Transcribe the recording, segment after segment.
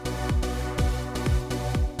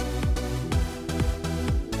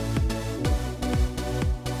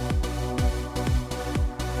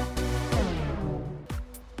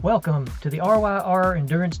Welcome to the RYR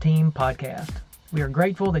Endurance Team podcast. We are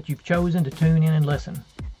grateful that you've chosen to tune in and listen.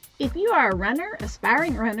 If you are a runner,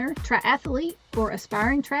 aspiring runner, triathlete, or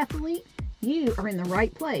aspiring triathlete, you are in the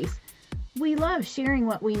right place. We love sharing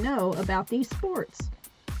what we know about these sports.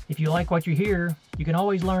 If you like what you hear, you can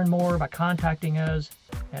always learn more by contacting us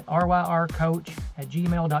at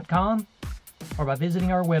ryrcoach@gmail.com or by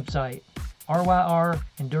visiting our website,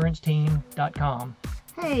 ryrenduranceteam.com.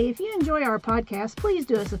 Hey, if you enjoy our podcast, please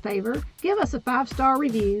do us a favor. Give us a 5-star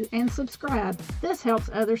review and subscribe. This helps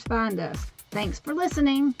others find us. Thanks for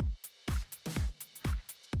listening.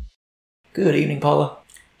 Good evening, Paula.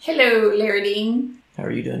 Hello, Larry Dean. How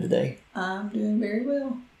are you doing today? I'm doing very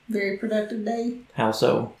well. Very productive day. How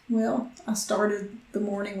so? Well, I started the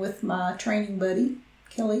morning with my training buddy,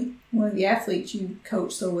 Kelly, one of the athletes you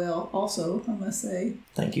coach so well also, I must say.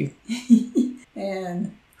 Thank you.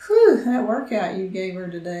 And whew, that workout you gave her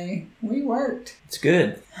today, we worked. It's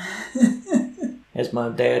good. As my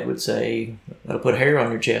dad would say, that'll put hair on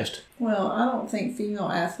your chest. Well, I don't think female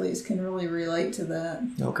athletes can really relate to that.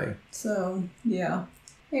 Okay. So, yeah.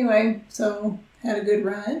 Anyway, so had a good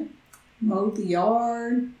run. Mowed the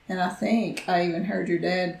yard, and I think I even heard your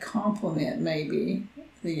dad compliment maybe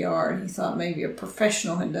the yard. He thought maybe a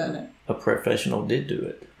professional had done it. A professional did do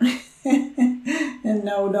it. And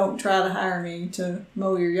no, don't try to hire me to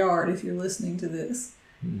mow your yard if you're listening to this.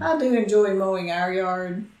 I do enjoy mowing our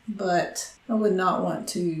yard, but I would not want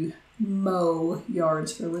to mow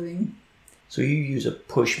yards for a living. So you use a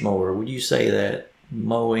push mower. Would you say that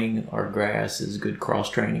mowing our grass is good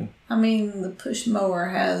cross training? I mean, the push mower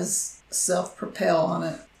has self-propel on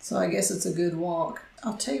it, so I guess it's a good walk.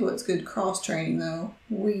 I'll tell you what's good cross-training though,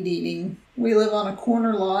 weed eating. We live on a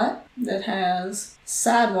corner lot that has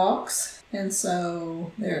sidewalks, and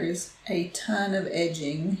so there is a ton of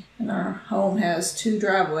edging, and our home has 2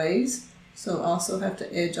 driveways, so I also have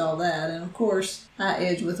to edge all that. And of course I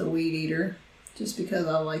edge with a weed eater just because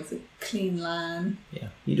I like the clean line. Yeah,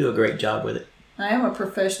 you do a great job with it. I am a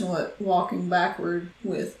professional at walking backward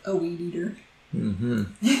with a weed eater.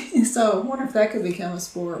 Mm-hmm. So I wonder if that could become a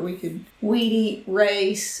sport. We could weed eat,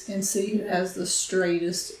 race, and see who has the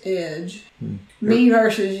straightest edge. Me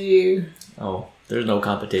versus you. Oh, there's no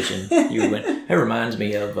competition. You win. That reminds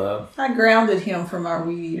me of... I grounded him from our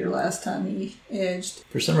weed eater last time he edged.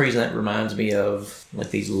 For some reason, that reminds me of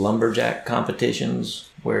like these lumberjack competitions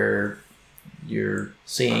where you're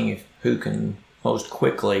seeing who can most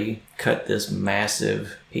quickly cut this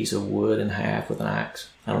massive piece of wood in half with an axe.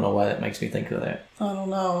 I don't know why that makes me think of that. I don't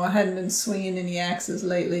know. I hadn't been swinging any axes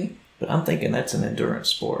lately. But I'm thinking that's an endurance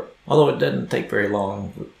sport. Although it doesn't take very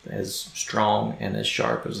long, as strong and as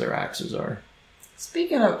sharp as their axes are.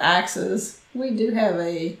 Speaking of axes, we do have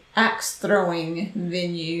a axe throwing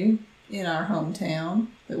venue in our hometown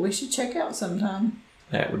that we should check out sometime.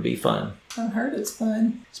 That would be fun. I've heard it's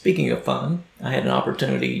fun. Speaking of fun, I had an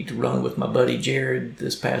opportunity to run with my buddy Jared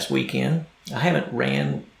this past weekend. I haven't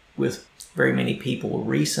ran with very many people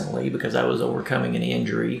recently because I was overcoming an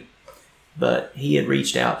injury, but he had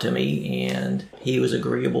reached out to me and he was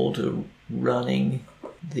agreeable to running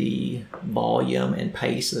the volume and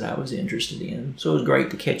pace that I was interested in. So it was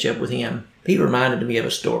great to catch up with him. He reminded me of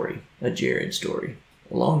a story, a Jared story.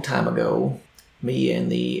 A long time ago, me and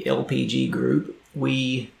the LPG group,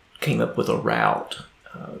 we came up with a route,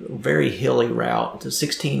 a very hilly route. It's a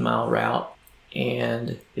 16-mile route,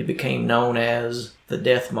 and it became known as the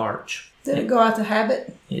Death March. Did it go out to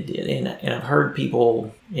habit? It did, and I've heard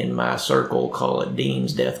people in my circle call it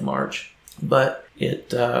Dean's Death March, but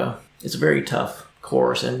it's a very tough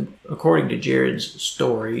course. And according to Jared's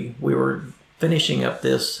story, we were finishing up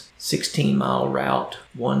this 16-mile route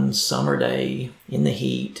one summer day in the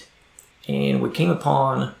heat, and we came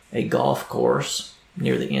upon a golf course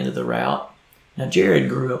near the end of the route. Now, Jared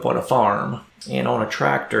grew up on a farm and on a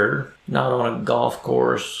tractor, not on a golf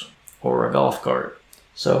course or a golf cart.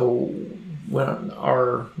 So when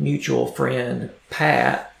our mutual friend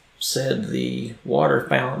Pat said the water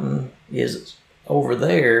fountain is over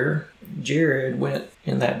there, Jared went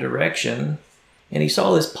in that direction and he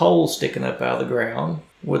saw this pole sticking up out of the ground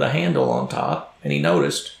with a handle on top, and he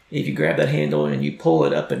noticed if you grab that handle and you pull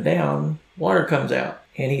it up and down, water comes out.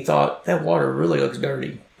 And he thought, that water really looks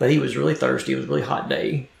dirty. But he was really thirsty. It was a really hot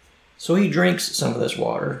day. So he drinks some of this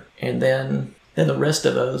water, and then the rest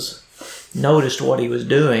of us noticed what he was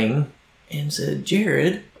doing and said,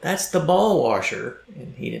 Jared, that's the ball washer.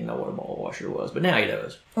 And he didn't know what a ball washer was, but now he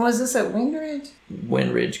does. Was this at Windridge?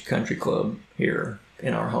 Windridge Country Club here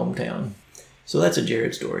in our hometown. So that's a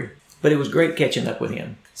Jared story. But it was great catching up with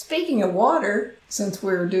him. Speaking of water, since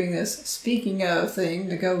we're doing this speaking of thing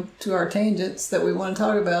to go to our tangents that we want to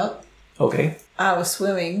talk about, Okay. I was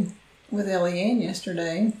swimming with Eliane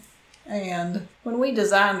yesterday, and when we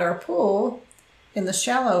designed our pool, in the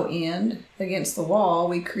shallow end against the wall,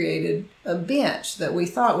 we created a bench that we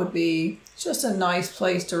thought would be just a nice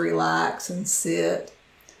place to relax and sit.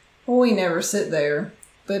 Well, we never sit there,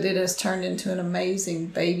 but it has turned into an amazing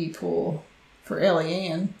baby pool for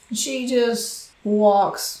Eliane. She just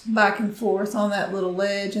walks back and forth on that little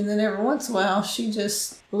ledge, and then every once in a while she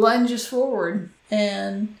just lunges forward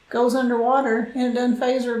and goes underwater, and it doesn't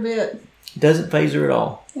faze her a bit. Doesn't faze her at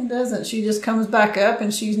all. It doesn't. She just comes back up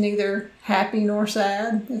and she's neither happy nor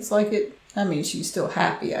sad. It's like she's still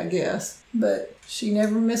happy, I guess, but she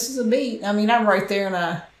never misses a beat. I'm right there and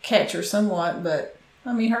I catch her somewhat, but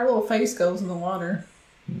her little face goes in the water.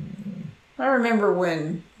 I remember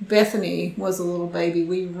when Bethany was a little baby,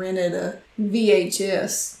 we rented a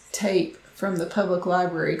VHS tape from the public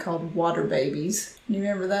library called Water Babies. You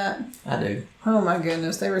remember that? I do. Oh my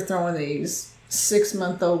goodness. They were throwing these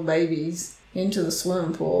 6-month-old babies into the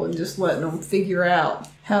swimming pool and just letting them figure out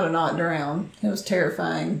how to not drown. It was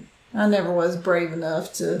terrifying. I never was brave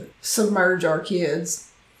enough to submerge our kids.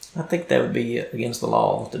 I think that would be against the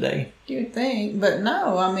law today. You'd think, but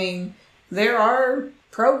no, there are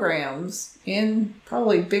programs in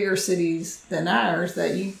probably bigger cities than ours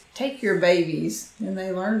that you take your babies and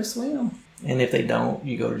they learn to swim. And if they don't,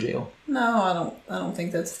 you go to jail. No, I don't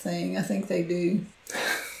think that's a thing. I think they do.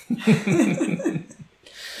 I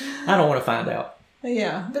don't want to find out.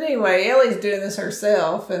 Yeah, but anyway, Ellie's doing this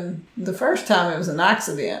herself, and the first time it was an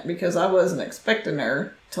accident because I wasn't expecting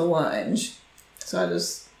her to lunge. So I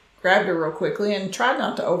just grabbed her real quickly and tried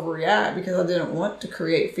not to overreact because I didn't want to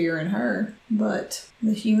create fear in her. But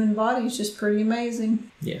the human body is just pretty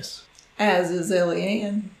amazing. Yes. As is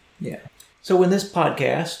Eliane. Yeah. So in this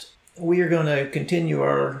podcast, we are going to continue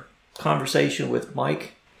our conversation with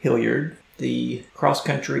Mike Hilliard, the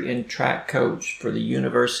cross-country and track coach for the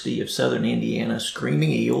University of Southern Indiana Screaming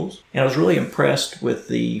Eagles. And I was really impressed with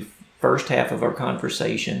the first half of our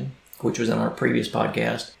conversation, which was in our previous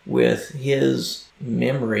podcast, with his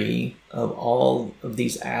memory of all of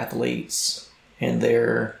these athletes and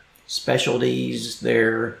their specialties,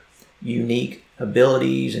 their unique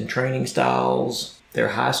abilities and training styles, their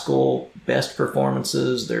high school best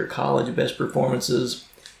performances, their college best performances,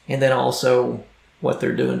 and then also what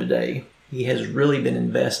they're doing today. He has really been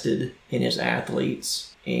invested in his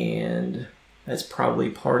athletes, and that's probably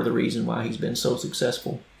part of the reason why he's been so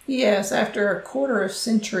successful. Yes, after a quarter of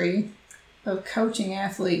century of coaching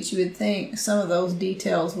athletes, you would think some of those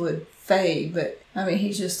details would fade, but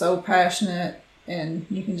he's just so passionate, and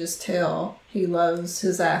you can just tell he loves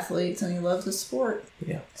his athletes and he loves the sport.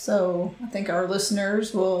 Yeah. So I think our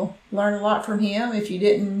listeners will learn a lot from him. If you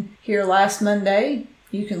didn't hear last Monday,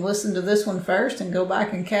 you can listen to this one first and go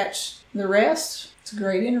back and catch the rest. It's a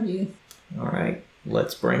great interview. All right,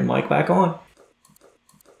 let's bring Mike back on.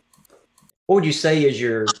 What would you say is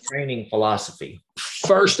your training philosophy?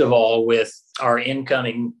 First of all, with our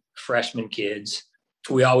incoming freshman kids,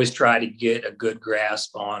 we always try to get a good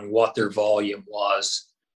grasp on what their volume was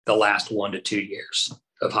the last 1 to 2 years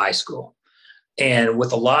of high school. And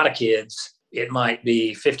with a lot of kids, it might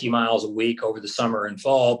be 50 miles a week over the summer and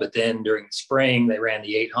fall, but then during the spring, they ran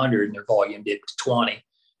the 800 and their volume dipped to 20,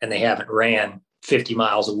 and they haven't ran 50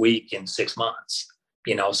 miles a week in 6 months.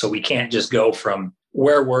 So we can't just go from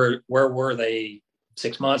where were they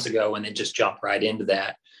 6 months ago and then just jump right into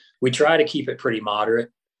that. We try to keep it pretty moderate,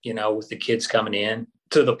 with the kids coming in,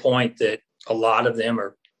 to the point that a lot of them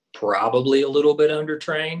are probably a little bit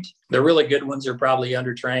undertrained. The really good ones are probably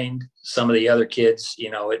undertrained. Some of the other kids,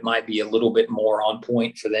 it might be a little bit more on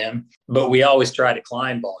point for them, but we always try to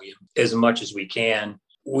climb volume as much as we can.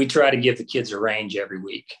 We try to give the kids a range every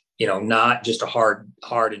week, not just a hard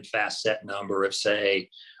and fast set number of, say,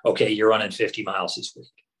 okay, you're running 50 miles this week.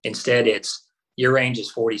 Instead, it's your range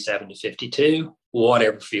is 47 to 52,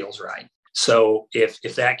 whatever feels right. So if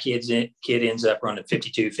that kid ends up running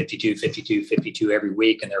 52, 52, 52, 52 every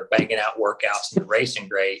week, and they're banging out workouts and they're racing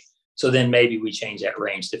great, so then maybe we change that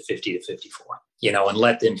range to 50 to 54, and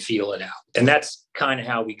let them feel it out. And that's kind of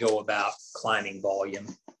how we go about climbing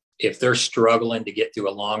volume. If they're struggling to get through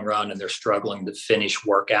a long run and they're struggling to finish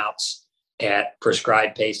workouts at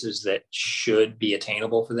prescribed paces that should be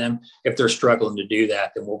attainable for them, if they're struggling to do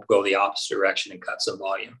that, then we'll go the opposite direction and cut some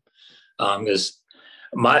volume. Because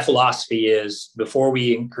my philosophy is, before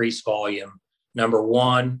we increase volume, number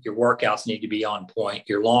one, your workouts need to be on point,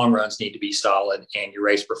 your long runs need to be solid, and your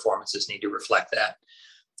race performances need to reflect that.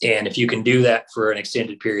 And if you can do that for an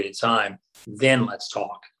extended period of time, then let's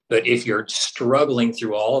talk. But if you're struggling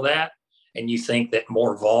through all of that and you think that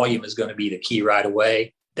more volume is going to be the key right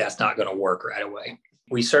away, that's not going to work right away.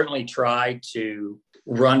 We certainly try to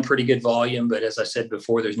run pretty good volume, but as I said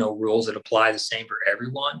before, there's no rules that apply the same for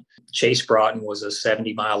everyone. Chase Broughton was a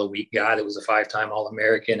 70-mile-a-week guy that was a 5-time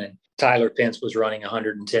All-American, and Tyler Pence was running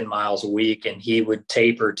 110 miles a week, and he would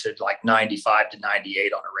taper to like 95 to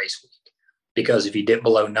 98 on a race week because if he dipped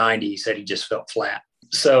below 90, he said he just felt flat.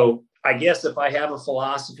 So I guess if I have a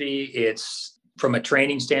philosophy, it's from a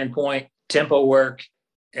training standpoint, tempo work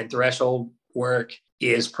and threshold work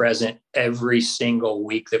is present every single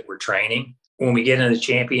week that we're training. When we get into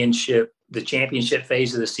the championship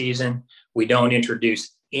phase of the season, we don't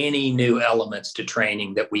introduce any new elements to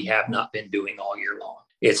training that we have not been doing all year long.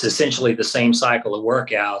 It's essentially the same cycle of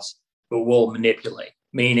workouts, but we'll manipulate,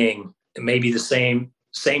 meaning it may be the same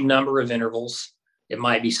number of intervals. It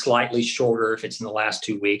might be slightly shorter if it's in the last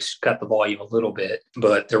 2 weeks, cut the volume a little bit,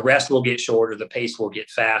 but the rest will get shorter, the pace will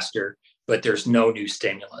get faster, but there's no new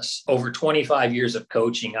stimulus. Over 25 years of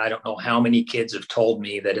coaching, I don't know how many kids have told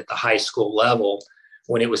me that at the high school level,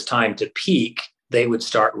 when it was time to peak, they would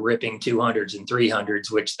start ripping 200s and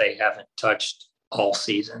 300s, which they haven't touched all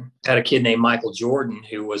season. I had a kid named Michael Jordan,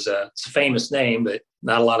 who was it's a famous name, but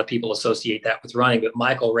not a lot of people associate that with running. But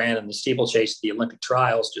Michael ran in the steeplechase at the Olympic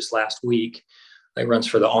trials just last week. He runs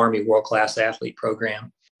for the Army World Class Athlete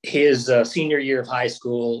Program. His senior year of high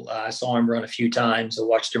school, I saw him run a few times. I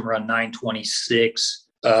watched him run 9:26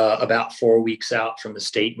 about 4 weeks out from the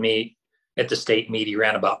state meet. At the state meet, he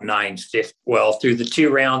ran about 9:50. Well, through the 2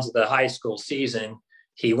 rounds of the high school season,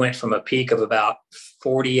 he went from a peak of about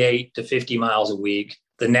 48 to 50 miles a week.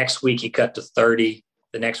 The next week, he cut to 30.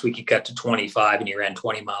 The next week, he cut to 25, and he ran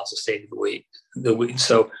 20 miles a state of the week.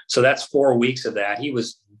 So that's 4 weeks of that. He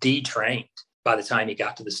was detrained by the time he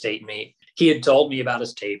got to the state meet. He had told me about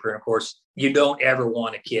his taper. And of course, you don't ever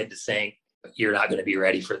want a kid to think you're not going to be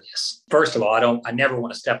ready for this. First of all, I never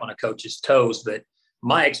want to step on a coach's toes, but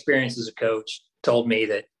my experience as a coach told me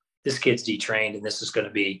that this kid's detrained and this is going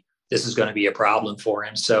to be a problem for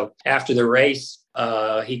him. So after the race,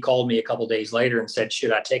 he called me a couple of days later and said,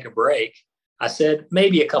 should I take a break? I said,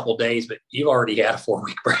 maybe a couple of days, but you've already had a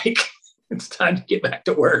 4-week break. It's time to get back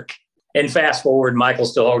to work. And fast forward, Michael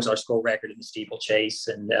still holds our school record in the steeplechase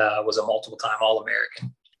and was a multiple-time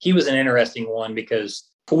All-American. He was an interesting one because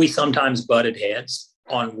we sometimes butted heads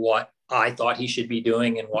on what I thought he should be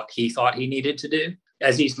doing and what he thought he needed to do.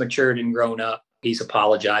 As he's matured and grown up, he's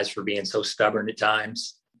apologized for being so stubborn at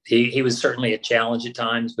times. He was certainly a challenge at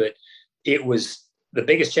times, but it was the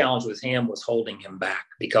biggest challenge with him was holding him back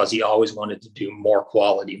because he always wanted to do more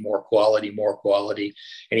quality.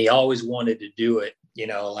 And he always wanted to do it,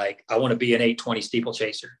 like I want to be an 8:20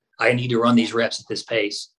 steeplechaser. I need to run these reps at this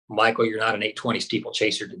pace. Michael, you're not an 8:20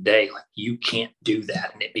 steeplechaser today. Like you can't do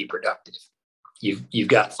that and it be productive. You've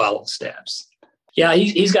got to follow the steps. Yeah,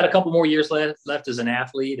 he's got a couple more years left as an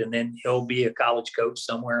athlete, and then he'll be a college coach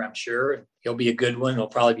somewhere, I'm sure. And he'll be a good one. He'll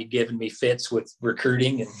probably be giving me fits with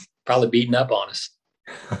recruiting and probably beating up on us.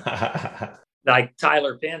 Like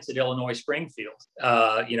Tyler Pence at Illinois Springfield.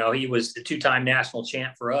 He was the 2-time national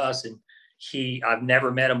champ for us, and I've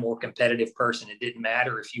never met a more competitive person. It didn't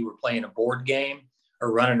matter if you were playing a board game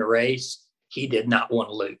or running a race. He did not want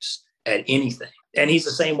to lose at anything. And he's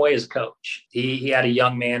the same way as a coach. He had a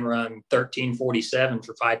young man run 13:47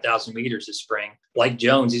 for 5,000 meters this spring. Blake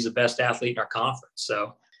Jones, he's the best athlete in our conference.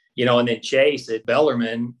 So, and then Chase at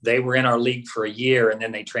Bellarmine, they were in our league for a year and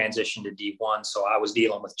then they transitioned to D1. So I was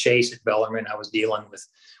dealing with Chase at Bellarmine. I was dealing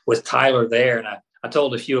with Tyler there. And I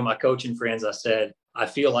told a few of my coaching friends, I said, I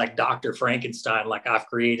feel like Dr. Frankenstein, like I've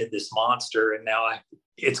created this monster and now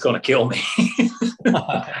it's going to kill me.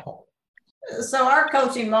 So our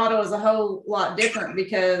coaching model is a whole lot different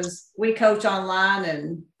because we coach online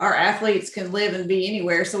and our athletes can live and be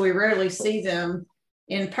anywhere. So we rarely see them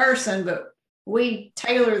in person, but we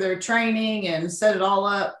tailor their training and set it all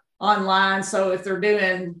up online. So if they're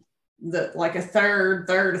doing a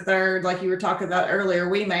third, like you were talking about earlier,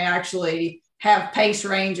 we may actually have pace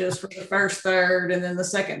ranges for the first third and then the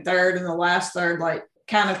second third and the last third, like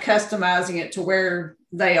kind of customizing it to where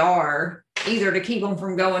they are, either to keep them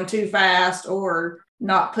from going too fast or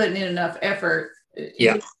not putting in enough effort.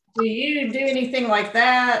 Yeah. Do you do anything like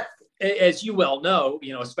that? As you well know,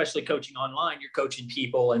 especially coaching online, you're coaching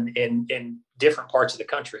people in different parts of the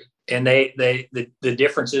country. And the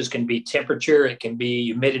differences can be temperature, it can be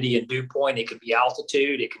humidity and dew point, it can be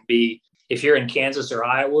altitude, it can be, if you're in Kansas or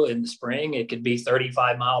Iowa in the spring, it could be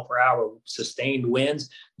 35 mile per hour sustained winds.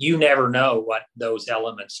 You never know what those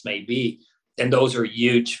elements may be. And those are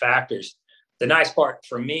huge factors. The nice part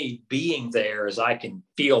for me being there is I can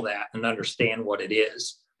feel that and understand what it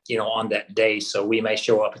is, on that day. So we may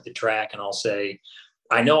show up at the track and I'll say,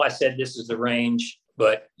 I know I said this is the range.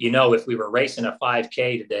 But, if we were racing a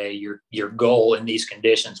 5K today, your goal in these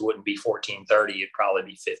conditions wouldn't be 14:30. It'd probably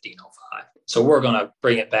be 15:05. So we're going to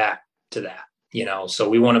bring it back to that, so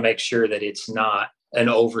we want to make sure that it's not an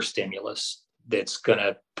overstimulus that's going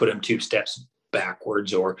to put them 2 steps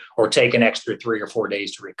backwards or take an extra 3 or 4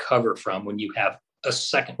 days to recover from when you have a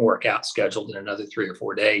second workout scheduled in another 3 or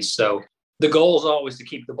 4 days. So the goal is always to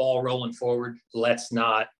keep the ball rolling forward. Let's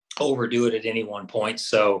not overdo it at any one point.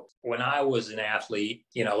 So when I was an athlete,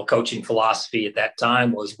 coaching philosophy at that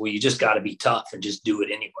time was, well, you just got to be tough and just do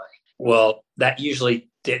it anyway. Well, that usually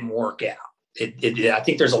didn't work out. I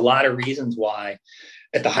think there's a lot of reasons why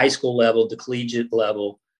at the high school level, the collegiate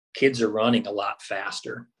level, kids are running a lot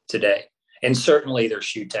faster today. And certainly there's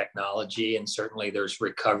shoe technology, and certainly there's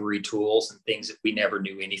recovery tools and things that we never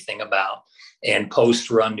knew anything about, and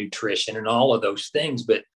post-run nutrition and all of those things.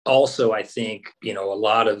 But also, I think, a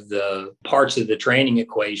lot of the parts of the training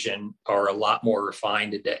equation are a lot more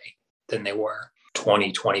refined today than they were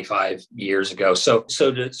 20, 25 years ago. So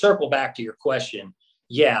to circle back to your question,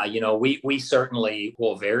 yeah, we certainly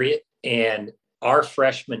will vary it. And our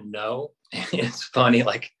freshmen know. It's funny,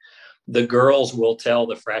 like the girls will tell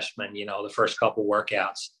the freshmen, the first couple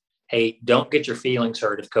workouts, hey, don't get your feelings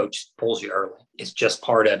hurt if coach pulls you early. It's just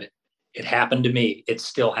part of it. It happened to me. It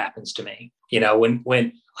still happens to me.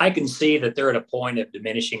 When I can see that they're at a point of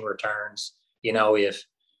diminishing returns, if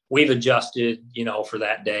we've adjusted, for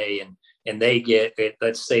that day and they get,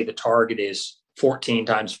 let's say the target is 14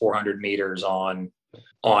 times 400 meters on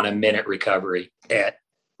a minute recovery at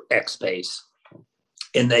X pace,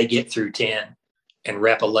 and they get through 10, and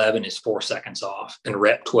rep 11 is 4 seconds off, and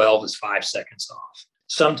rep 12 is 5 seconds off.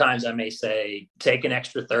 Sometimes I may say, take an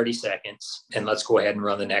extra 30 seconds and let's go ahead and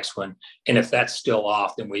run the next one. And if that's still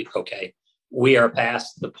off, then we are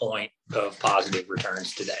past the point of positive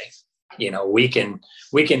returns today. We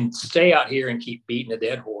can stay out here and keep beating a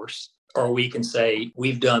dead horse, or we can say,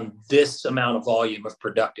 we've done this amount of volume of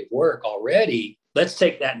productive work already. Let's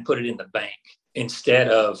take that and put it in the bank, instead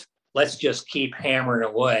of let's just keep hammering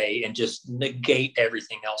away and just negate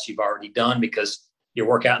everything else you've already done, because your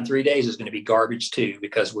workout in 3 days is going to be garbage too,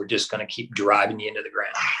 because we're just going to keep driving you into the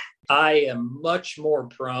ground. I am much more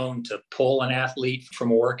prone to pull an athlete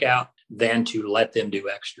from a workout than to let them do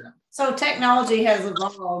extra. So technology has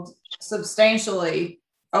evolved substantially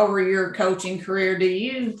over your coaching career. Do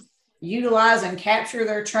you utilize and capture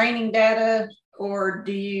their training data, or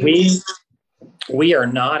do you? We are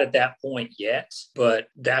not at that point yet, but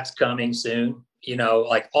that's coming soon.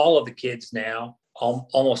 Like all of the kids now,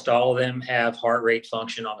 almost all of them have heart rate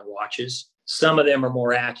function on their watches. Some of them are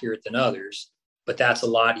more accurate than others, but that's a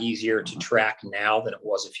lot easier to track now than it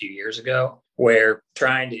was a few years ago, where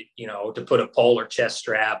trying to put a polar chest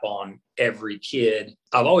strap on every kid,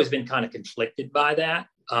 I've always been kind of conflicted by that.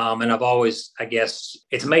 And I've always, I guess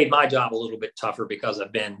it's made my job a little bit tougher because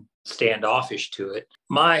I've been standoffish to it.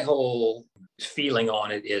 My whole feeling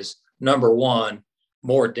on it is, number one,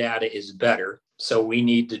 more data is better. So we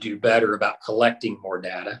need to do better about collecting more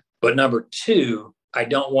data. But number two, I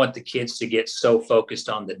don't want the kids to get so focused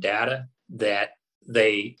on the data that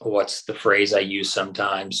what's the phrase I use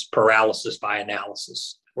sometimes, paralysis by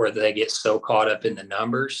analysis, where they get so caught up in the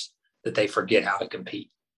numbers that they forget how to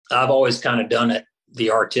compete. I've always kind of done it the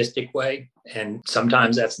artistic way, and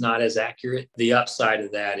sometimes that's not as accurate. The upside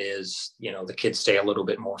of that is, the kids stay a little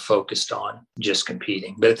bit more focused on just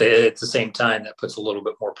competing. But at the same time, that puts a little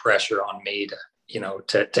bit more pressure on me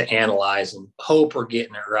to analyze and hope we're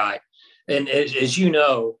getting it right. And as you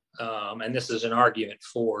know, and this is an argument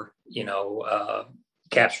for,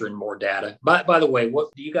 capturing more data. By the way,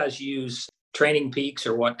 what do you guys use? Training Peaks,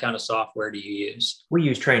 or what kind of software do you use? We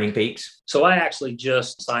use Training Peaks. So I actually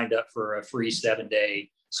just signed up for a free 7-day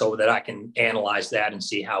so that I can analyze that and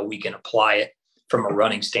see how we can apply it from a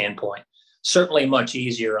running standpoint. Certainly much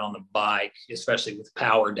easier on the bike, especially with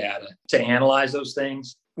power data, to analyze those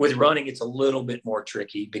things. With running, it's a little bit more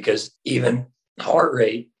tricky, because even heart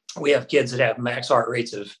rate, we have kids that have max heart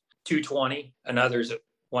rates of 220 and others at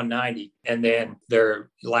 190. And then their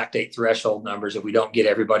lactate threshold numbers, if we don't get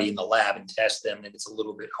everybody in the lab and test them, then it's a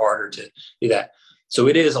little bit harder to do that. So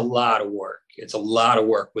it is a lot of work. It's a lot of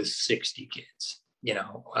work with 60 kids,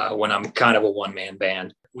 when I'm kind of a one-man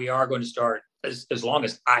band. We are going to start, as long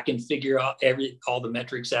as I can figure out all the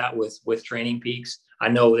metrics out with Training Peaks. I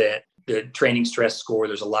know that the training stress score,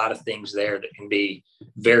 there's a lot of things there that can be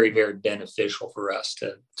very, very beneficial for us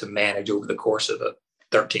to manage over the course of a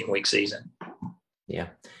 13-week season. Yeah.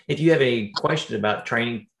 If you have any questions about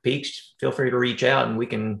Training Peaks, feel free to reach out and we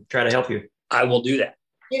can try to help you. I will do that.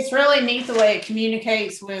 It's really neat the way it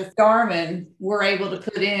communicates with Garmin. We're able to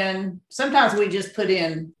put in, sometimes we just put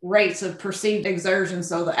in rates of perceived exertion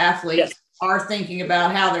so the athletes are thinking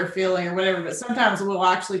about how they're feeling or whatever, but sometimes we'll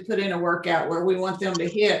actually put in a workout where we want them to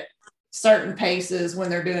hit certain paces when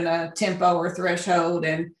they're doing a tempo or threshold,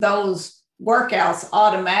 and those workouts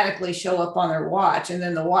automatically show up on their watch, and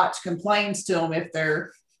then the watch complains to them if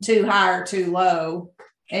they're too high or too low,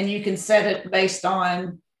 and you can set it based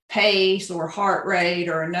on pace or heart rate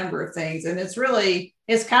or a number of things. And it's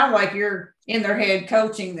kind of like you're in their head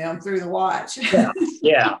coaching them through the watch.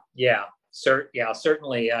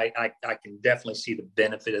 Certainly I can definitely see the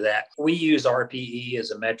benefit of that. We use RPE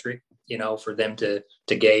as a metric, for them to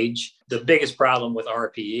gauge. The biggest problem with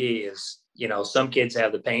RPE is, some kids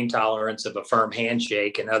have the pain tolerance of a firm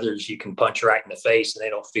handshake, and others you can punch right in the face and they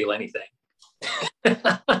don't feel anything.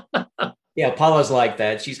 Yeah, Paula's like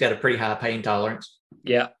that. She's got a pretty high pain tolerance.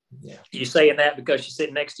 Yeah. You saying that because she's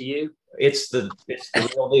sitting next to you? It's the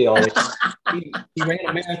real deal. She ran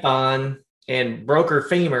a marathon and broke her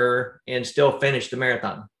femur and still finished the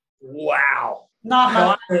marathon. Wow.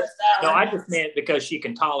 I just meant because she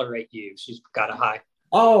can tolerate you. She's got a high.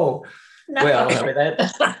 Oh, no. Well, I mean,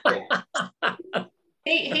 that.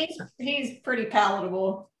 He's pretty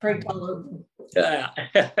palatable. Pretty tolerable.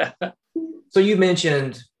 So you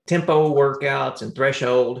mentioned tempo workouts and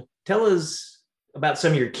threshold. Tell us about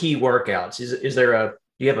some of your key workouts. Do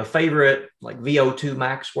you have a favorite like VO2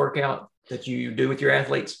 max workout that you do with your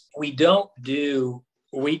athletes? We do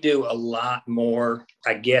a lot more,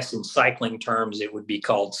 I guess in cycling terms, it would be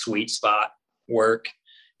called sweet spot work,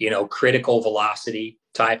 critical velocity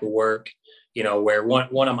type of work, where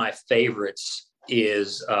one of my favorites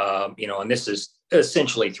is, and this is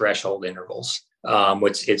essentially threshold intervals,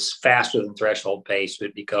 which it's faster than threshold pace,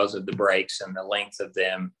 but because of the breaks and the length of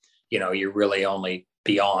them, you're really only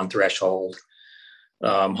beyond threshold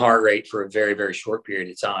heart rate for a very, very short period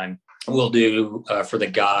of time. We'll do for the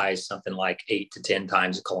guys something like 8 to 10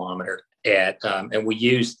 times a kilometer and we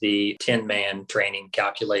use the 10-man training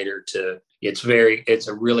calculator it's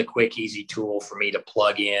a really quick, easy tool for me to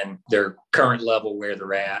plug in their current level, where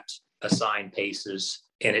they're at, assign paces,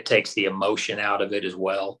 and it takes the emotion out of it as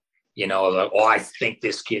well. I think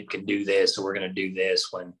this kid can do this, so we're going to do this,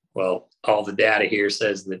 when, well, all the data here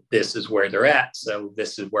says that this is where they're at. So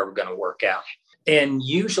this is where we're going to work out. And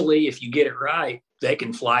usually if you get it right, they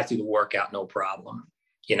can fly through the workout, no problem.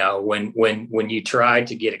 When you try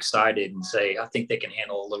to get excited and say, I think they can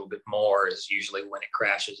handle a little bit more, is usually when it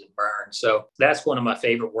crashes and burns. So that's one of my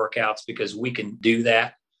favorite workouts, because we can do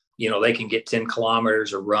that. They can get 10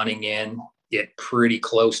 kilometers of running in, get pretty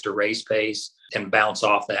close to race pace, and bounce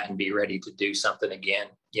off that and be ready to do something again,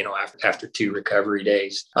 after 2 recovery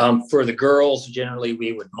days. For the girls, generally,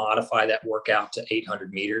 we would modify that workout to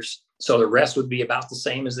 800 meters. So the rest would be about the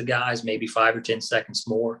same as the guys, maybe 5 or 10 seconds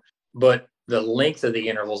more. But the length of the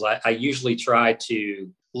intervals, I usually try to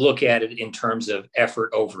look at it in terms of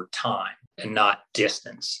effort over time and not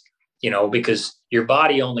distance, because your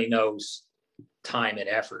body only knows time and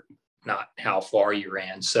effort, not how far you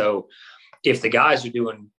ran. So if the guys are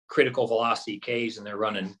doing critical velocity Ks and they're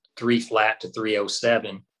running 3 flat to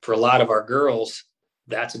 307, for a lot of our girls,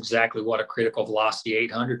 that's exactly what a critical velocity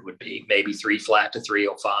 800 would be, maybe 3 flat to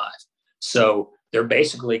 305. So they're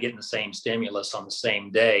basically getting the same stimulus on the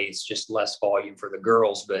same day. It's just less volume for the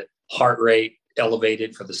girls, but heart rate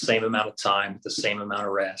elevated for the same amount of time, the same amount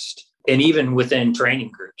of rest. And even within training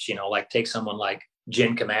groups, like take someone like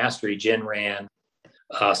Jen Camastri. Jen ran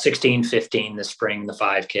 16:15 this spring in the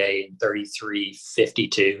 5K and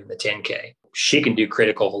 33:52 in the 10K. She can do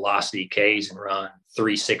critical velocity Ks and run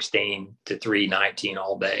 3:16 to 3:19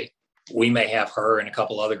 all day. We may have her and a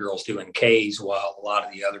couple other girls doing Ks while a lot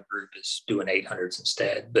of the other group is doing 800s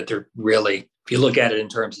instead. But they're really, if you look at it in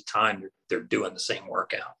terms of time, they're doing the same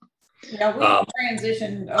workout. Yeah, we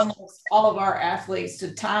transitioned almost all of our athletes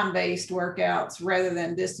to time-based workouts rather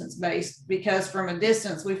than distance-based, because from a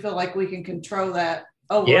distance, we feel like we can control that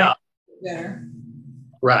over better.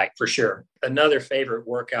 Right, for sure. Another favorite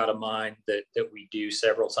workout of mine that we do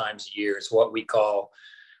several times a year is what we call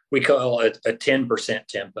it a 10%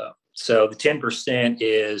 tempo. So the 10%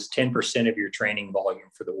 is 10% of your training volume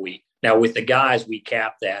for the week. Now with the guys, we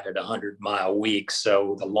cap that at 100-mile weeks.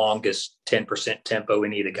 So the longest 10% tempo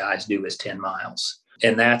any of the guys do is 10 miles.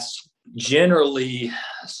 And that's generally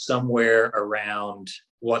somewhere around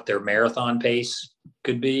what their marathon pace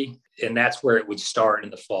could be. And that's where it would start in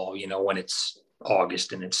the fall, when it's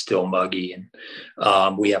August and it's still muggy.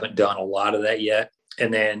 And we haven't done a lot of that yet.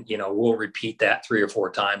 And then, we'll repeat that 3 or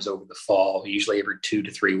 4 times over the fall. Usually every 2 to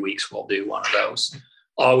 3 weeks, we'll do one of those,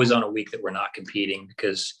 always on a week that we're not competing,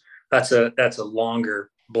 because that's a longer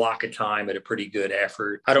block of time at a pretty good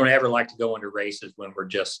effort. I don't ever like to go into races when we're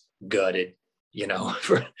just gutted,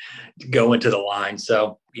 for go into the line.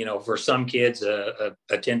 So, for some kids, a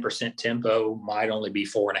 10% tempo might only be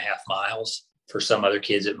 4.5 miles. For some other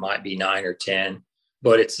kids, it might be 9 or 10,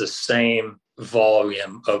 but it's the same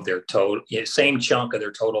volume of their total, same chunk of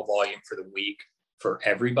their total volume for the week for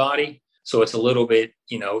everybody. So it's a little bit,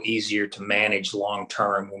 easier to manage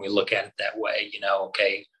long-term when we look at it that way.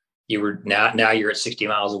 Okay, now you're at 60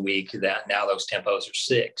 miles a week, that now those tempos are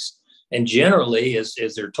 6. And generally, as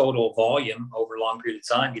their total volume over a long period of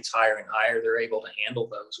time gets higher and higher, they're able to handle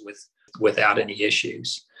those without any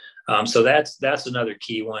issues. So that's another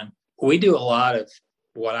key one. We do a lot of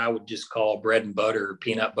what I would just call bread and butter,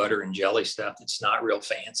 peanut butter and jelly stuff. It's not real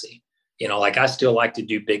fancy. Like I still like to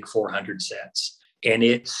do big 400 sets. And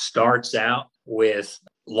it starts out with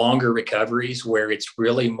longer recoveries where it's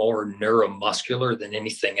really more neuromuscular than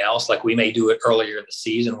anything else. Like we may do it earlier in the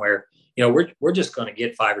season where, we're just going to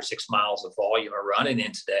get 5 or 6 miles of volume of running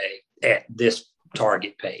in today at this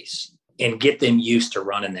target pace and get them used to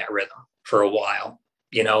running that rhythm for a while,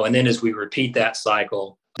 and then as we repeat that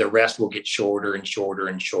cycle, the rest will get shorter and shorter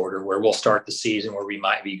and shorter, where we'll start the season where we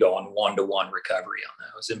might be going 1-to-1 recovery on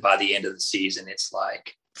those. And by the end of the season, it's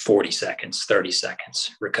like 40 seconds, 30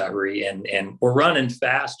 seconds recovery. And we're running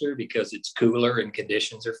faster because it's cooler and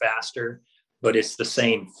conditions are faster, but it's the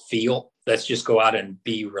same feel. Let's just go out and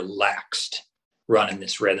be relaxed running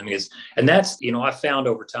this rhythm. And that's, I found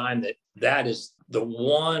over time that is the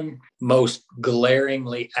one most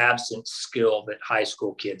glaringly absent skill that high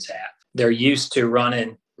school kids have. They're used to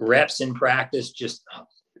running reps in practice just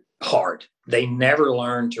hard. They never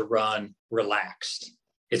learn to run relaxed.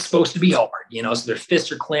 It's supposed to be hard, so their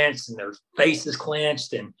fists are clenched and their face is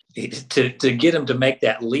clenched. And to get them to make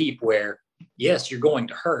that leap where, yes, you're going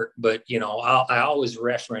to hurt, but, I always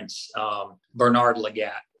reference Bernard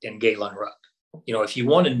Lagat and Galen Rupp. If you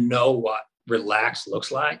want to know what relaxed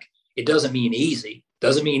looks like, it doesn't mean easy.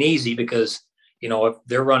 Doesn't mean easy because, if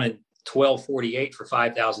they're running 12:48 for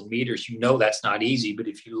 5,000 meters, that's not easy. But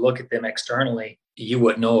if you look at them externally, you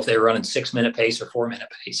wouldn't know if they're running 6-minute pace or 4-minute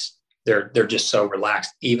pace. They're just so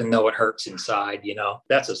relaxed, even though it hurts inside.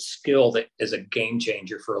 That's a skill that is a game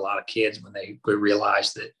changer for a lot of kids when they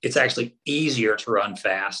realize that it's actually easier to run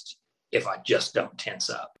fast if I just don't tense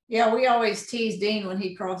up. Yeah, we always tease Dean when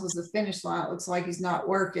he crosses the finish line. It looks like he's not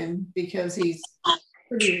working because he's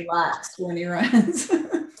pretty relaxed when he runs.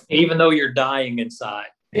 Even though you're dying inside.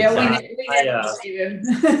 Yeah,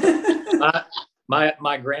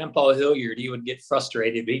 my grandpa Hilliard, he would get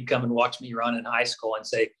frustrated. He'd come and watch me run in high school and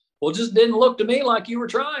say, "Well, just didn't look to me like you were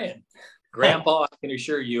trying." Grandpa, I can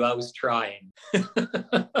assure you I was trying.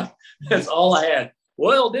 That's all I had.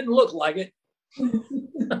 Well, didn't look like it.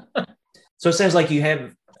 So it sounds like you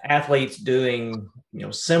have athletes doing,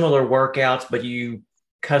 similar workouts, but you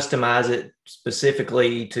customize it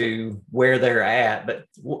specifically to where they're at. But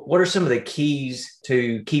what are some of the keys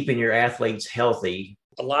to keeping your athletes healthy?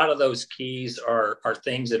 A lot of those keys are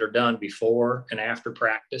things that are done before and after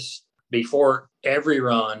practice. Before every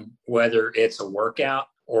run, whether it's a workout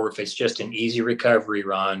or if it's just an easy recovery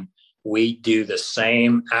run, we do the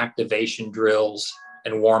same activation drills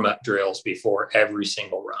and warm-up drills before every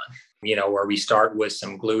single run, where we start with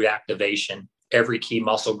some glute activation. Every key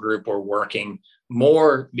muscle group we're working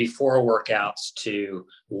more before workouts to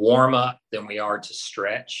warm up than we are to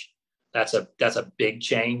stretch. That's a big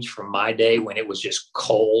change from my day when it was just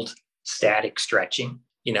cold, static stretching.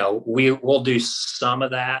 We'll do some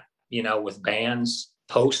of that, with bands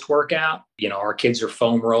post-workout. Our kids are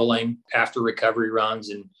foam rolling after recovery runs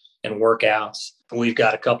and workouts. We've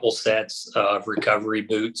got a couple sets of recovery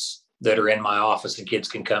boots that are in my office and kids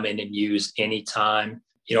can come in and use anytime.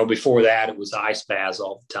 Before that, it was ice baths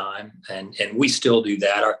all the time. And we still do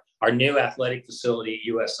that. Our new athletic facility at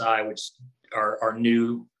USI, which our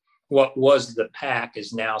new, what was the PAC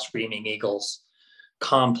is now Screaming Eagles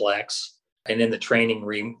complex. And in the training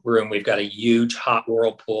room, we've got a huge hot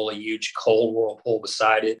whirlpool, a huge cold whirlpool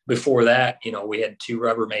beside it. Before that, we had 2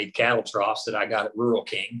 Rubbermaid cattle troughs that I got at Rural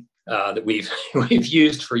King that we've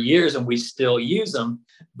used for years and we still use them.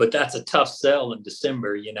 But that's a tough sell in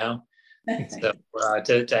December,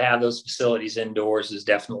 So to have those facilities indoors is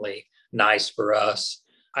definitely nice for us.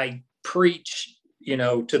 I preach,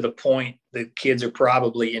 to the point that kids are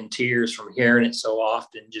probably in tears from hearing it so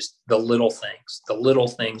often, just the little things. The little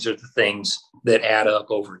things are the things that add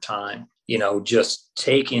up over time. Just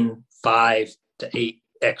taking 5 to 8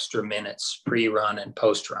 extra minutes pre-run and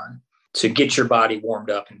post-run to get your body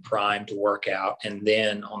warmed up and primed to work out. And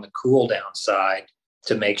then on the cool down side,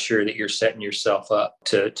 to make sure that you're setting yourself up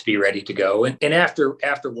to be ready to go. And after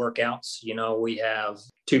workouts, we have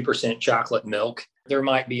 2% chocolate milk. There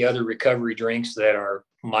might be other recovery drinks that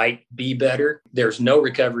might be better. There's no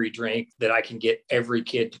recovery drink that I can get every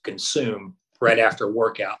kid to consume right after a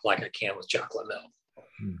workout like I can with chocolate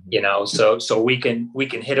milk. So we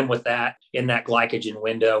can hit them with that in that glycogen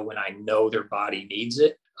window when I know their body needs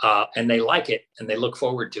it, and they like it and they look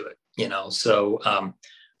forward to it.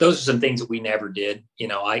 Those are some things that we never did.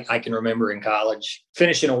 I can remember in college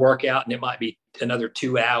finishing a workout and it might be another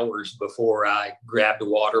 2 hours before I grabbed a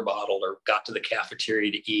water bottle or got to the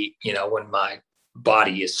cafeteria to eat, when my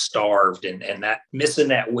body is starved, and that missing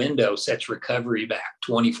that window sets recovery back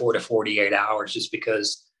 24 to 48 hours just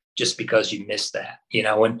because you missed that.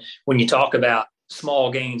 When you talk about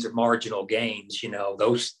small gains or marginal gains,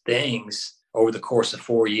 those things over the course of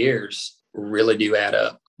 4 years really do add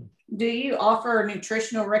up. Do you offer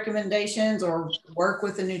nutritional recommendations or work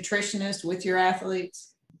with a nutritionist with your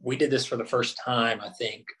athletes? We did this for the first time, I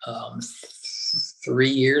think, 3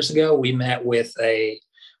 years ago. We met with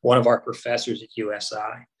one of our professors at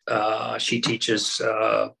USI. She teaches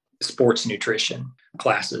sports nutrition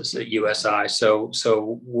classes at USI.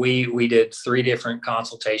 So we did 3 different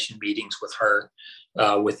consultation meetings with her,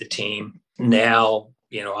 with the team. Now,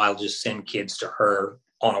 I'll just send kids to her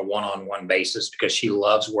on a one-on-one basis because she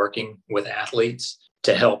loves working with athletes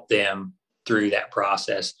to help them through that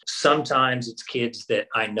process. Sometimes it's kids that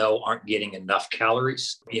I know aren't getting enough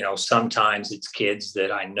calories. Sometimes it's kids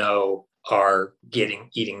that I know are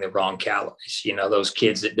eating the wrong calories. Those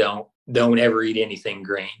kids that don't ever eat anything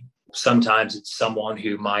green. Sometimes it's someone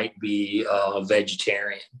who might be a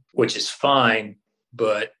vegetarian, which is fine.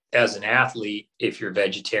 But as an athlete, if you're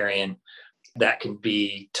vegetarian, that can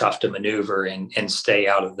be tough to maneuver and stay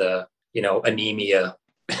out of the, anemia,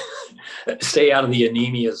 stay out of the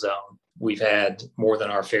anemia zone. We've had more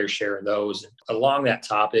than our fair share of those. And along that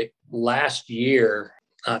topic, last year,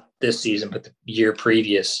 not this season, but the year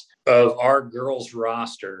previous, of our girls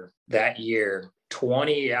roster that year,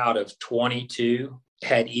 20 out of 22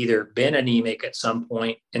 had either been anemic at some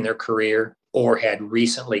point in their career or had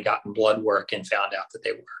recently gotten blood work and found out that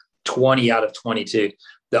they were. 20 out of 22.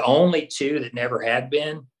 The only 2 that never had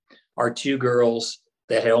been are 2 girls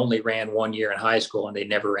that had only ran 1 year in high school and they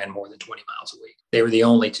never ran more than 20 miles a week. They were the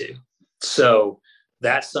only 2. So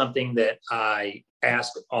that's something that I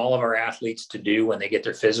ask all of our athletes to do when they get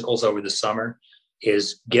their physicals over the summer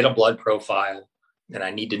is get a blood profile. And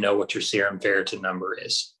I need to know what your serum ferritin number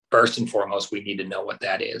is. First and foremost, we need to know what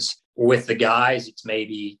that is. With the guys, it's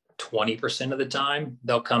maybe 20% of the time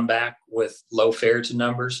they'll come back with low ferritin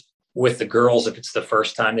numbers. With the girls, if it's the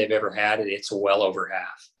first time they've ever had it, it's well over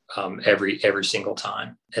half every single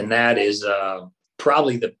time. And that is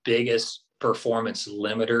probably the biggest performance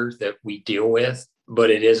limiter that we deal with. But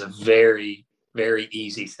it is a very, very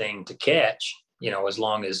easy thing to catch, as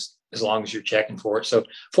long as you're checking for it. So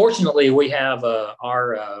fortunately, we have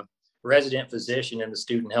our resident physician in the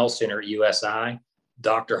Student Health Center at USI,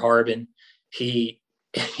 Dr. Harbin. He's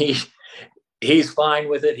fine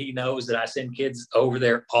with it. He knows that I send kids over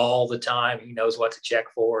there all the time. He knows what to check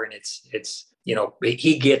for. And it's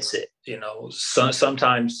he gets it,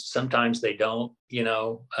 sometimes they don't,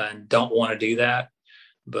 and don't want to do that.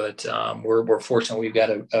 But we're fortunate. We've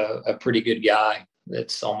got a pretty good guy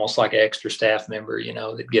that's almost like an extra staff member,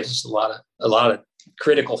 that gives us a lot of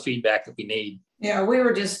critical feedback that we need. Yeah, we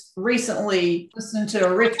were just recently listening to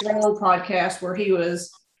a Rich Roll podcast where he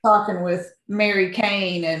was talking with Mary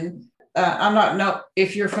Kane, and I'm not know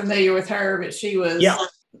if you're familiar with her, but she was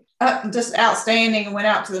just outstanding and went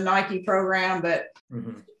out to the Nike program. But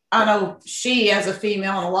I know she, as a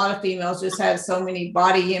female, and a lot of females just had so many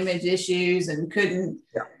body image issues and couldn't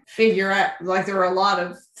figure out, like there were a lot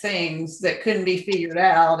of things that couldn't be figured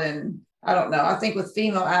out. And I don't know, I think with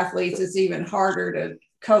female athletes, it's even harder to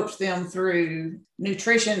coach them through.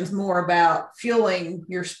 Nutrition's more about fueling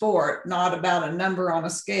your sport, not about a number on a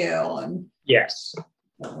scale. And yes,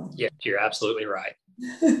 you're absolutely right.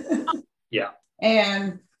 Yeah.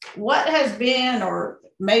 And what has been, or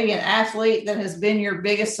maybe an athlete that has been your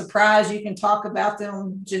biggest surprise? You can talk about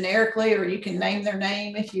them generically, or you can name their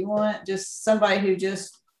name if you want. Just somebody who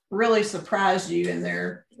just really surprised you in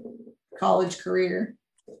their college career.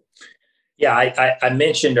 Yeah, I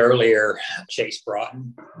mentioned earlier Chase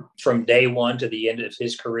Broughton. From day one to the end of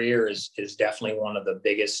his career is definitely one of the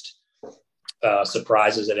biggest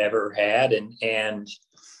surprises I've ever had. And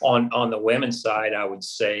on the women's side, I would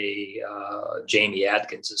say Jamie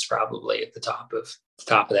Atkins is probably at the top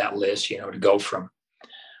of that list. To go from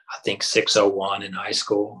I think 6:01 in high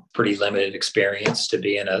school. Pretty limited experience to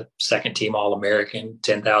being a second team All-American,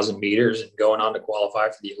 10,000 meters, and going on to qualify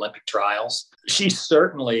for the Olympic trials. She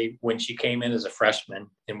certainly, when she came in as a freshman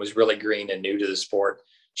and was really green and new to the sport,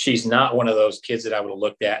 she's not one of those kids that I would have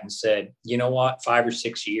looked at and said, you know what, 5 or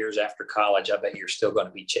 6 years after college, I bet you're still going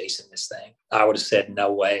to be chasing this thing. I would have said,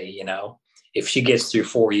 no way, if she gets through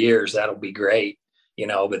 4 years, that'll be great,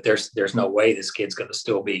 but there's no way this kid's going to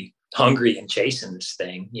still be hungry and chasing this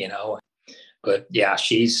thing, But yeah,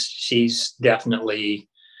 she's definitely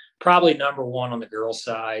probably number one on the girls'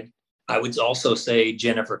 side. I would also say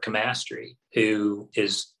Jennifer Camastri, who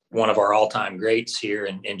is one of our all-time greats here.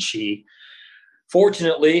 And she,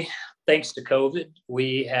 fortunately, thanks to COVID,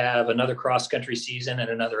 we have another cross-country season and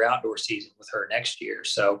another outdoor season with her next year.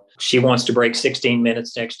 So she wants to break 16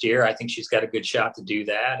 minutes next year. I think she's got a good shot to do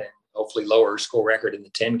that and hopefully lower her school record in the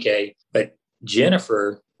 10K. But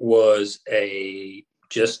Jennifer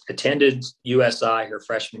just attended USI her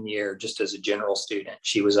freshman year just as a general student.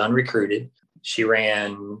 She was unrecruited. She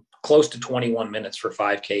ran close to 21 minutes for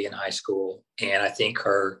 5K in high school. And I think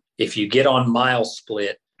if you get on mile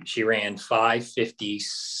split, she ran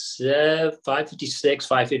 5:56,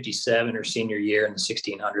 5:57 her senior year in the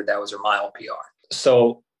 1600. That was her mile PR.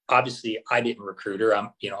 So obviously I didn't recruit her.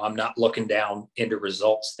 I'm not looking down into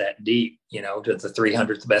results that deep, to the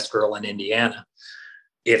 300th best girl in Indiana,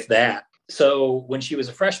 if that. So when she was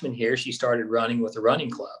a freshman here, she started running with a running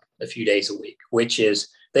club a few days a week, which is,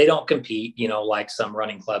 they don't compete, like some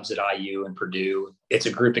running clubs at IU and Purdue. It's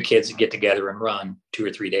a group of kids that get together and run 2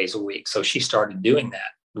 or 3 days a week. So she started doing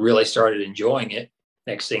that, really started enjoying it.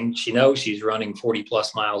 Next thing she knows, she's running 40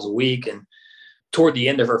 plus miles a week. And toward the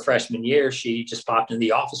end of her freshman year, she just popped into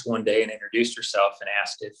the office one day and introduced herself and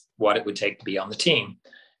asked what it would take to be on the team.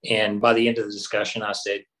 And by the end of the discussion, I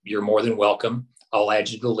said, you're more than welcome. I'll add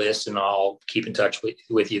you to the list and I'll keep in touch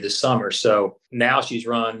with you this summer. So now she's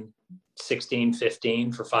run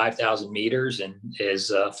 16:15 for 5,000 meters and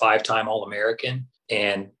is a 5-time All-American.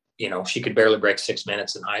 And, she could barely break 6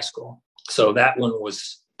 minutes in high school. So that one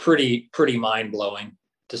was pretty mind blowing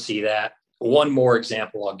to see that. One more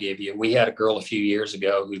example I'll give you. We had a girl a few years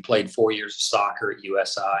ago who played 4 years of soccer at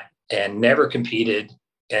USI and never competed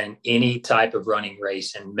in any type of running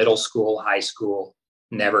race in middle school, high school,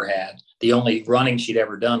 never had. The only running she'd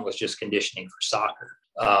ever done was just conditioning for soccer.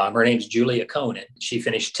 Her name's Julia Conan. She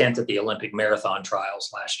finished 10th at the Olympic marathon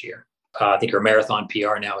trials last year. I think her marathon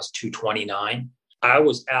PR now is 2:29. I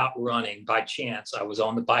was out running by chance. I was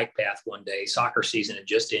on the bike path one day. Soccer season had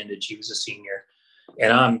just ended. She was a senior.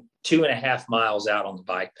 And I'm 2.5 miles out on the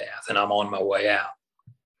bike path and I'm on my way out.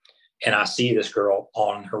 And I see this girl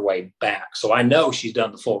on her way back. So I know she's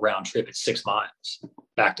done the full round trip at 6 miles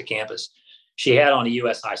back to campus. She had on a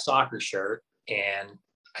USI soccer shirt and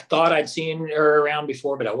I thought I'd seen her around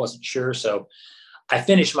before, but I wasn't sure. So I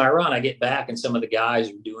finished my run. I get back and some of the guys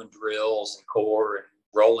are doing drills and core and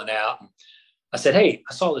rolling out. And I said, hey,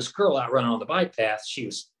 I saw this girl out running on the bike path. She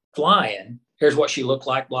was flying. Here's what she looked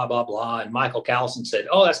like, blah, blah, blah. And Michael Callison said,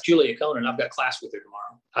 oh, that's Julia Conan. I've got class with her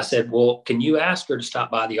tomorrow. I said, well, can you ask her to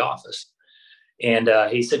stop by the office? And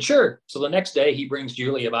he said, sure. So the next day he brings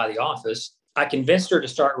Julia by the office. I convinced her to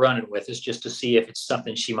start running with us just to see if it's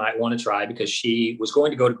something she might want to try because she was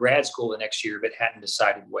going to go to grad school the next year, but hadn't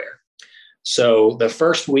decided where. So the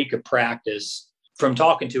first week of practice, from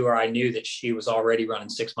talking to her, I knew that she was already running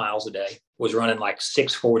 6 miles a day, was running like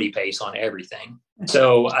 6:40 pace on everything.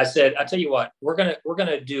 So I said, I tell you what, we're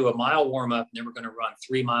gonna do a mile warm up, and then we're gonna run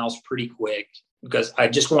 3 miles pretty quick because I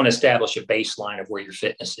just want to establish a baseline of where your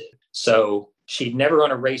fitness is. So she'd never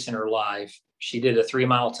run a race in her life. She did a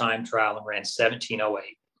 3-mile time trial and ran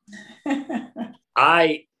 17:08.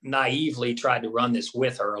 I naively tried to run this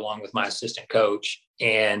with her along with my assistant coach.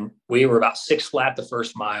 And we were about 6 flat the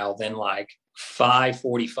first mile, then like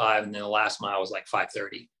 5:45. And then the last mile was like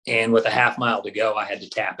 5:30. And with a half mile to go, I had to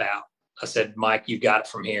tap out. I said, Mike, you got it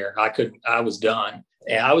from here. I was done.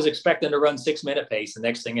 And I was expecting to run 6-minute pace. The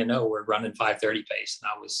next thing I know, we're running 5:30 pace.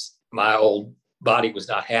 And my old body was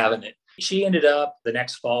not having it. She ended up the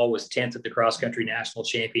next fall was 10th at the cross country national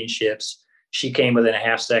championships. She came within a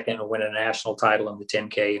half second and won a national title in the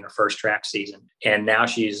 10K in her first track season. And now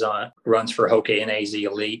she's runs for Hockey and AZ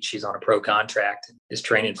Elite. She's on a pro contract and is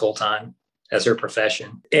training full time as her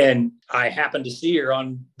profession. And I happened to see her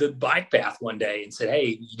on the bike path one day and said,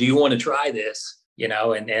 hey, do you want to try this?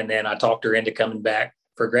 And then I talked her into coming back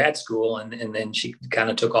for grad school. And then she kind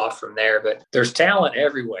of took off from there. But there's talent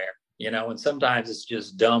everywhere. And sometimes it's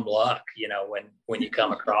just dumb luck, when you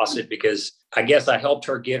come across it, because I guess I helped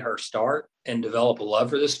her get her start and develop a love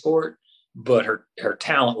for the sport, but her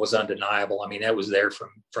talent was undeniable. I mean, that was there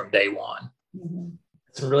from day one. Mm-hmm.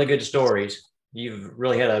 Some really good stories. You've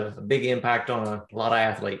really had a big impact on a lot of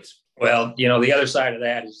athletes. Well, the other side of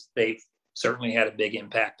that is they've certainly had a big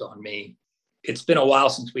impact on me. It's been a while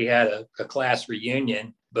since we had a class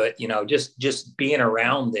reunion, but, just being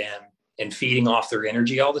around them and feeding off their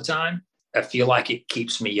energy all the time, I feel like it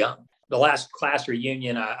keeps me young. The last class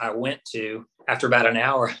reunion I went to, after about an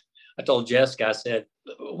hour, I told Jessica, I said,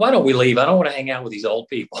 why don't we leave? I don't want to hang out with these old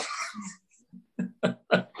people.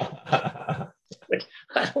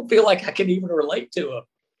 I don't feel like I can even relate to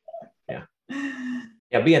them.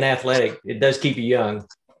 Yeah, being athletic, it does keep you young.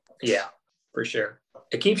 Yeah, for sure.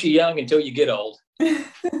 It keeps you young until you get old.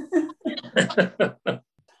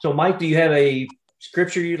 So, Mike, do you have a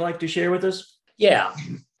scripture you'd like to share with us? Yeah.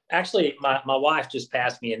 Actually, my wife just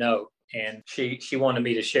passed me a note, and she wanted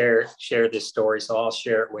me to share this story, so I'll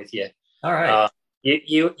share it with you. All right.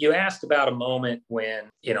 You asked about a moment when,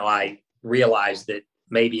 I realized that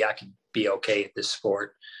maybe I could be okay at this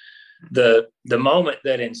sport. The moment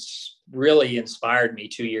that really inspired me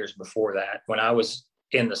 2 years before that, when I was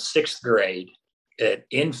in the 6th grade at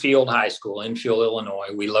Enfield High School, Enfield, Illinois,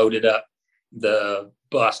 we loaded up the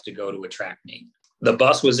bus to go to a track meet. The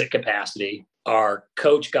bus was at capacity. Our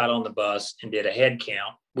coach got on the bus and did a head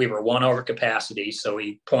count. We were 1 over capacity. So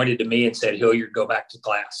he pointed to me and said, Hilliard, go back to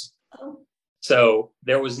class. So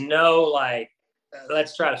there was no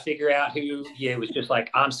let's try to figure out who. Yeah, it was just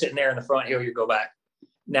like, I'm sitting there in the front, Hilliard, go back.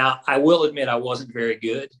 Now, I will admit I wasn't very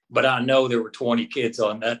good, but I know there were 20 kids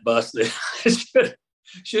on that bus that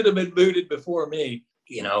should have been booted before me,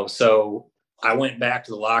 So I went back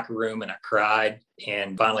to the locker room and I cried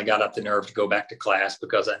and finally got up the nerve to go back to class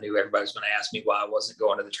because I knew everybody was going to ask me why I wasn't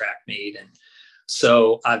going to the track meet. And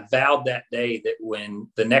so I vowed that day that when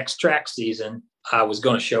the next track season, I was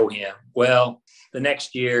going to show him. Well, the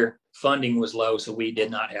next year funding was low, so we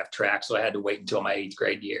did not have track. So I had to wait until my 8th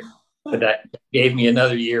grade year. But that gave me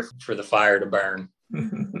another year for the fire to burn.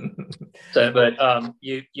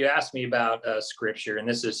 You asked me about scripture, and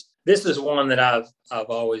this is one that I've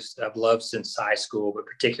loved since high school, but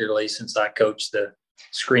particularly since I coached the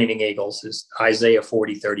Screaming Eagles, is Isaiah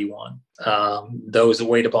 40:31. Those that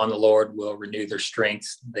wait upon the Lord will renew their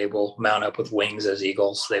strength. They will mount up with wings as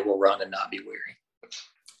eagles. They will run and not be weary.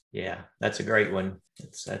 Yeah, that's a great one.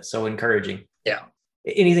 That's so encouraging. Yeah.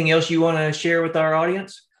 Anything else you want to share with our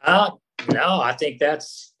audience? No, I think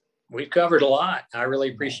we've covered a lot. I really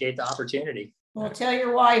appreciate the opportunity. Well, tell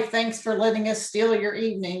your wife, thanks for letting us steal your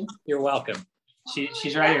evening. You're welcome.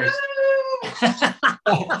 She's right here.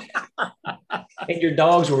 And your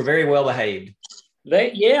dogs were very well behaved.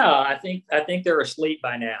 I think they're asleep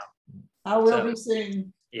by now. I will be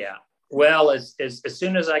soon. Yeah. Well, as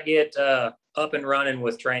soon as I get up and running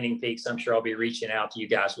with Training Peaks, I'm sure I'll be reaching out to you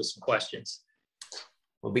guys with some questions.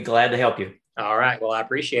 We'll be glad to help you. All right. Well, I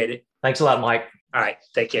appreciate it. Thanks a lot, Mike. All right.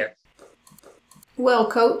 Take care.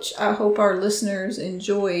 Well, Coach, I hope our listeners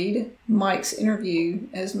enjoyed Mike's interview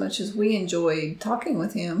as much as we enjoyed talking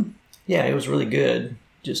with him. Yeah, it was really good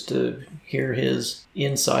just to hear his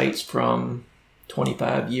insights from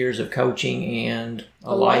 25 years of coaching and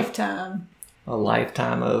a lifetime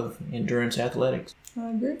of endurance athletics. I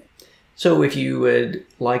agree. So if you would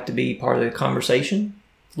like to be part of the conversation,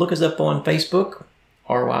 look us up on Facebook,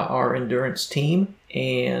 RYR Endurance Team,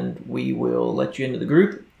 and we will let you into the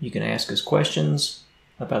group. You can ask us questions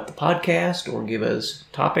about the podcast or give us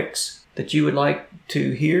topics that you would like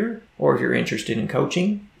to hear, or if you're interested in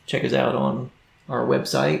coaching, check us out on our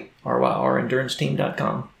website,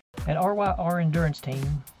 ryrendurancesteam.com. At RYR Endurance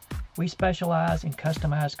Team, we specialize in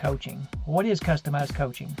customized coaching. What is customized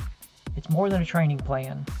coaching? It's more than a training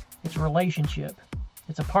plan. It's a relationship.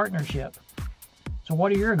 It's a partnership. So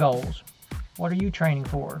what are your goals? What are you training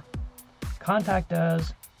for? Contact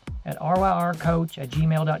us at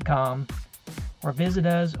ryrcoach@gmail.com or visit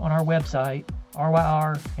us on our website,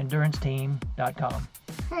 ryrendurancesteam.com.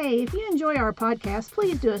 Hey, if you enjoy our podcast,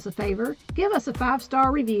 please do us a favor. Give us a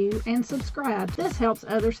 5-star review and subscribe. This helps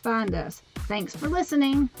others find us. Thanks for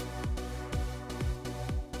listening.